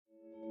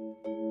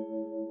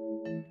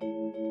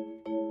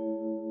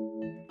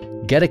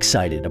Get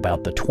excited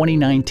about the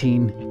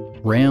 2019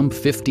 Ram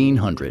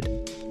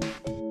 1500.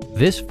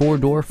 This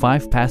four-door,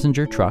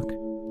 five-passenger truck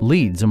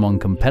leads among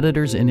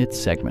competitors in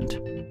its segment.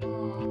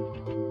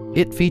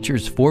 It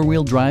features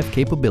four-wheel drive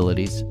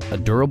capabilities, a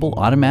durable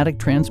automatic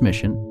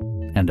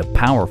transmission, and a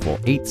powerful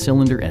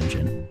 8-cylinder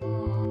engine.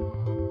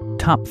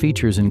 Top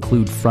features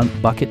include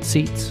front bucket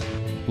seats,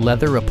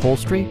 leather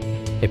upholstery,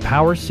 a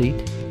power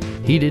seat,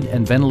 heated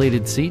and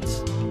ventilated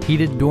seats,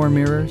 heated door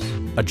mirrors,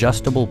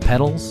 adjustable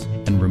pedals,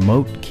 and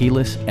remote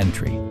keyless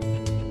entry.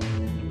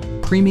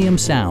 Premium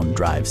sound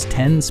drives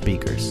 10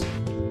 speakers,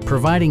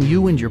 providing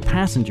you and your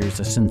passengers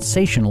a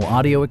sensational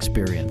audio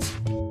experience.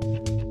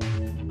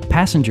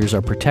 Passengers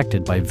are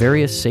protected by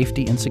various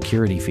safety and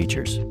security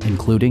features,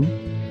 including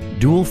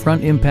dual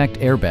front impact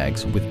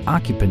airbags with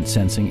occupant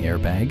sensing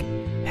airbag,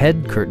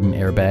 head curtain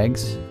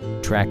airbags,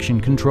 traction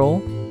control,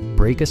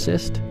 brake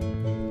assist,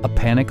 a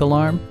panic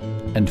alarm,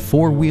 and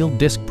four-wheel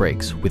disc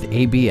brakes with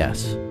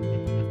ABS.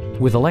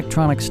 With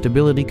electronic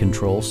stability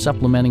control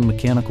supplementing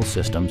mechanical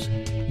systems,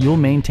 you'll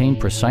maintain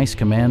precise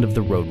command of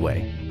the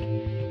roadway.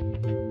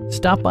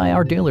 Stop by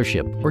our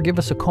dealership or give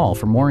us a call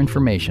for more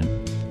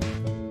information.